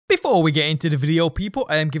Before we get into the video, people,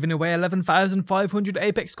 I am giving away 11,500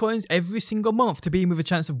 Apex coins every single month. To be in with a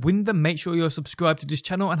chance of winning them, make sure you're subscribed to this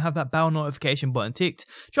channel and have that bell notification button ticked.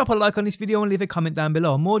 Drop a like on this video and leave a comment down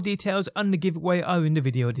below. More details on the giveaway are in the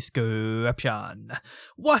video description.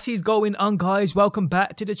 What is going on, guys? Welcome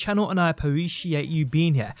back to the channel and I appreciate you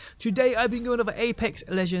being here. Today I bring you another Apex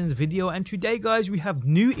Legends video, and today, guys, we have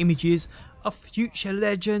new images of future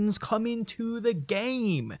legends coming to the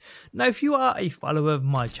game. Now, if you are a follower of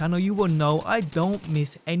my channel, you will know I don't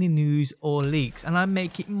miss any news or leaks, and I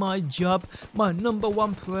make it my job, my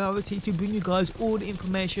 #1 priority, to bring you guys all the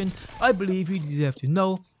information I believe you deserve to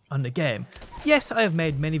know on the game. Yes, I have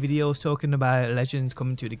made many videos talking about legends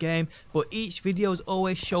coming to the game, but each video has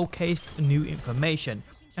always showcased new information,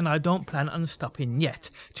 and I don't plan on stopping yet.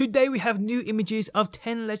 Today we have new images of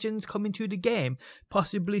 10 legends coming to the game,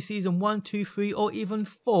 possibly season 1, 2, 3 or even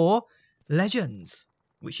 4 legends,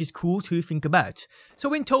 which is cool to think about.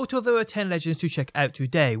 So in total there are 10 legends to check out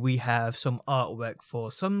today. We have some artwork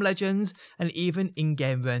for some legends and even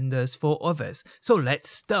in-game renders for others. So let's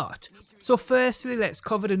start. So firstly, let's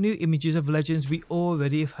cover the new images of legends we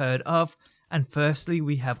already have heard of. And firstly,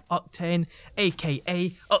 we have Octane,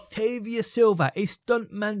 aka Octavia Silver, a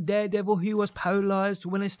stuntman daredevil who was paralysed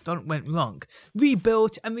when a stunt went wrong,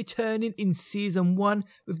 rebuilt and returning in Season 1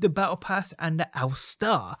 with the Battle Pass and the Elf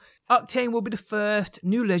Star. Octane will be the first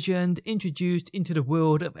new legend introduced into the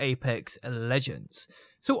world of Apex Legends.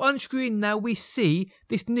 So on screen now we see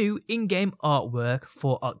this new in-game artwork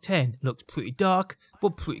for Octane. Looks pretty dark,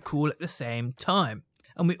 but pretty cool at the same time.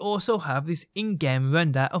 And we also have this in-game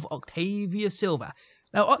render of Octavia Silver.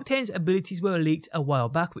 Now, Octane's abilities were leaked a while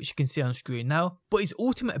back, which you can see on screen now, but his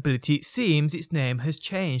ultimate ability, it seems its name has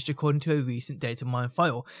changed according to a recent datamine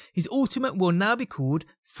file. His ultimate will now be called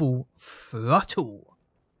Full Throttle.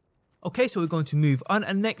 Okay, so we're going to move on,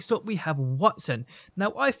 and next up we have Wattson.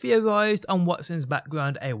 Now, I theorised on Wattson's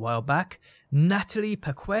background a while back. Natalie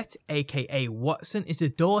Paquette, aka Wattson, is the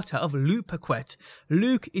daughter of Luke Paquette.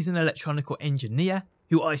 Luke is an electronical engineer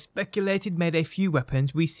who I speculated made a few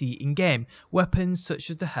weapons we see in game, weapons such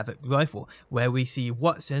as the Havoc rifle, where we see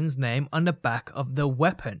Wattson's name on the back of the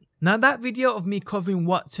weapon. Now, that video of me covering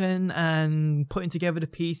Wattson and putting together the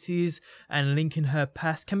pieces and linking her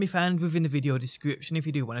past can be found within the video description if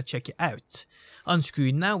you do want to check it out. On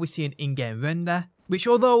screen now we see an in-game render, which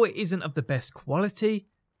although it isn't of the best quality,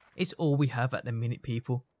 it's all we have at the minute,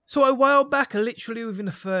 people. So a while back, literally within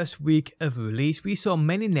the first week of release, we saw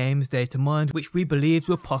many names datamined which we believed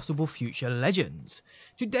were possible future legends.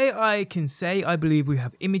 Today I can say I believe we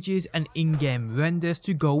have images and in-game renders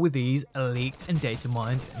to go with these leaked and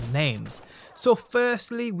datamined names. So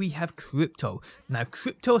firstly we have Crypto. Now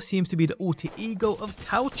Crypto seems to be the alter ego of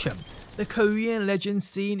Tauchum, the Korean legend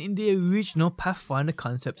seen in the original Pathfinder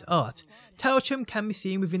concept art. Tauchum can be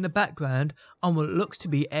seen within the background on what looks to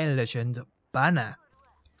be a legend banner.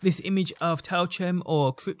 This image of Tauchum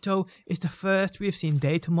or Crypto is the first we have seen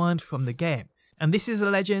datamined from the game, and this is a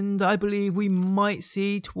legend I believe we might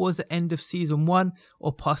see towards the end of Season 1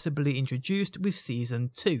 or possibly introduced with Season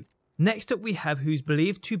 2. Next up we have who's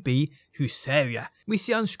believed to be Husaria. We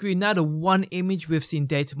see on screen now the one image we've seen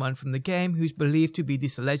datamined from the game who's believed to be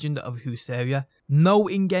this legend of Husaria. No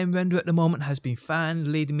in-game render at the moment has been found,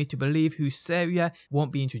 leading me to believe Husaria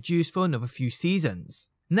won't be introduced for another few seasons.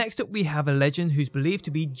 Next up we have a legend who's believed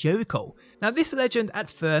to be Jericho. Now this legend at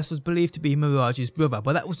first was believed to be Mirage's brother,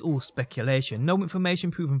 but that was all speculation. No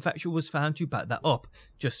information proven factual was found to back that up,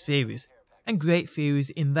 just theories. And great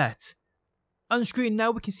theories in that. On screen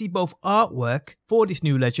now we can see both artwork for this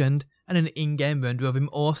new legend and an in-game render of him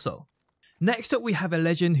also. Next up we have a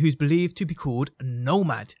legend who's believed to be called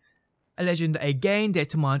Nomad. A legend again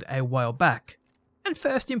datamined a while back. And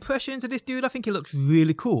first impressions of this dude, I think he looks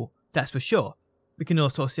really cool, that's for sure. We can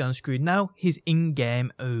also see on screen now his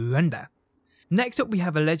in-game render. Next up we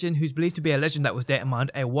have a legend who's believed to be a legend that was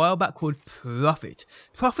datamined a while back called Prophet.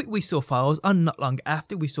 Prophet we saw files on not long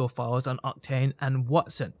after we saw files on Octane and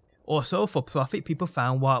Wattson. Also for Prophet people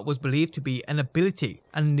found what was believed to be an ability,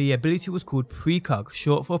 and the ability was called Precog,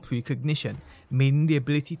 short for precognition, meaning the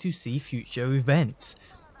ability to see future events.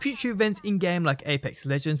 Future events in-game like Apex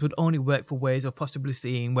Legends would only work for ways of possibly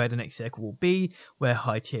seeing where the next circle will be, where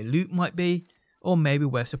high tier loot might be, or maybe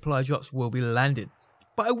where supply drops will be landed.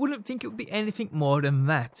 But I wouldn't think it would be anything more than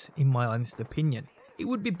that, in my honest opinion. It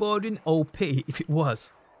would be bordering OP if it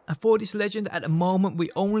was. And for this legend, at the moment we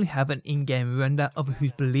only have an in-game render of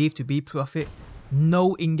who's believed to be Prophet.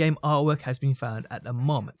 No in-game artwork has been found at the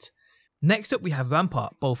moment. Next up we have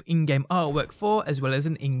Rampart, both in-game artwork for as well as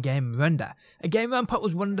an in-game render. Again, Rampart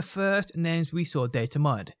was one of the first names we saw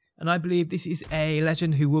datamined, and I believe this is a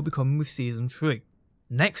legend who will be coming with Season 3.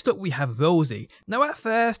 Next up we have Rosie. Now at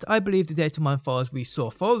first I believed the datamine files we saw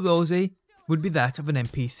for Rosie would be that of an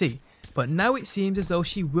NPC, but now it seems as though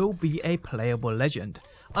she will be a playable legend.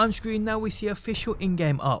 On screen now we see official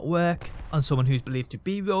in-game artwork on someone who's believed to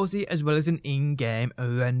be Rosie, as well as an in-game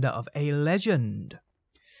render of a legend.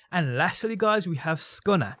 And lastly guys, we have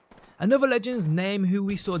Scunner, another legend's name who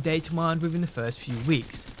we saw datamined within the first few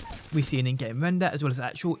weeks. We see an in-game render as well as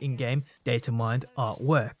actual in-game datamined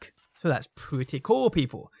artwork. So that's pretty cool,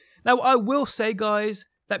 people. Now I will say guys,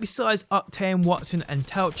 that besides Octane, Wattson and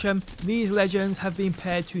Tauchum, these legends have been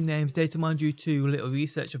paired to names datamined due to little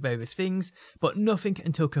research of various things, but nothing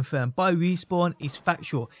until confirmed by Respawn is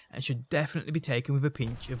factual and should definitely be taken with a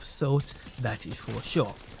pinch of salt, that is for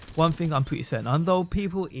sure. One thing I'm pretty certain on though,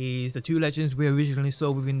 people, is the two legends we originally saw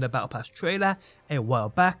within the Battle Pass trailer a while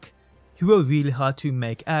back, who were really hard to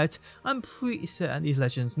make out. I'm pretty certain these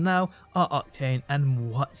legends now are Octane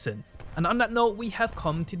and Wattson. And on that note, we have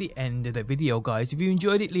come to the end of the video guys. If you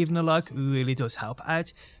enjoyed it, leaving a like really does help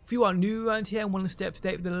out. If you are new around here and want to stay up to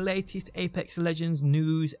date with the latest Apex Legends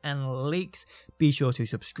news and leaks, be sure to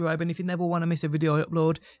subscribe. And if you never want to miss a video I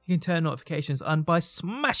upload, you can turn notifications on by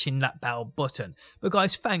smashing that bell button. But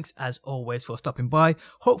guys, thanks as always for stopping by.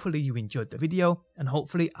 Hopefully you enjoyed the video, and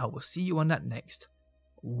hopefully I will see you on that next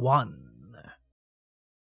one.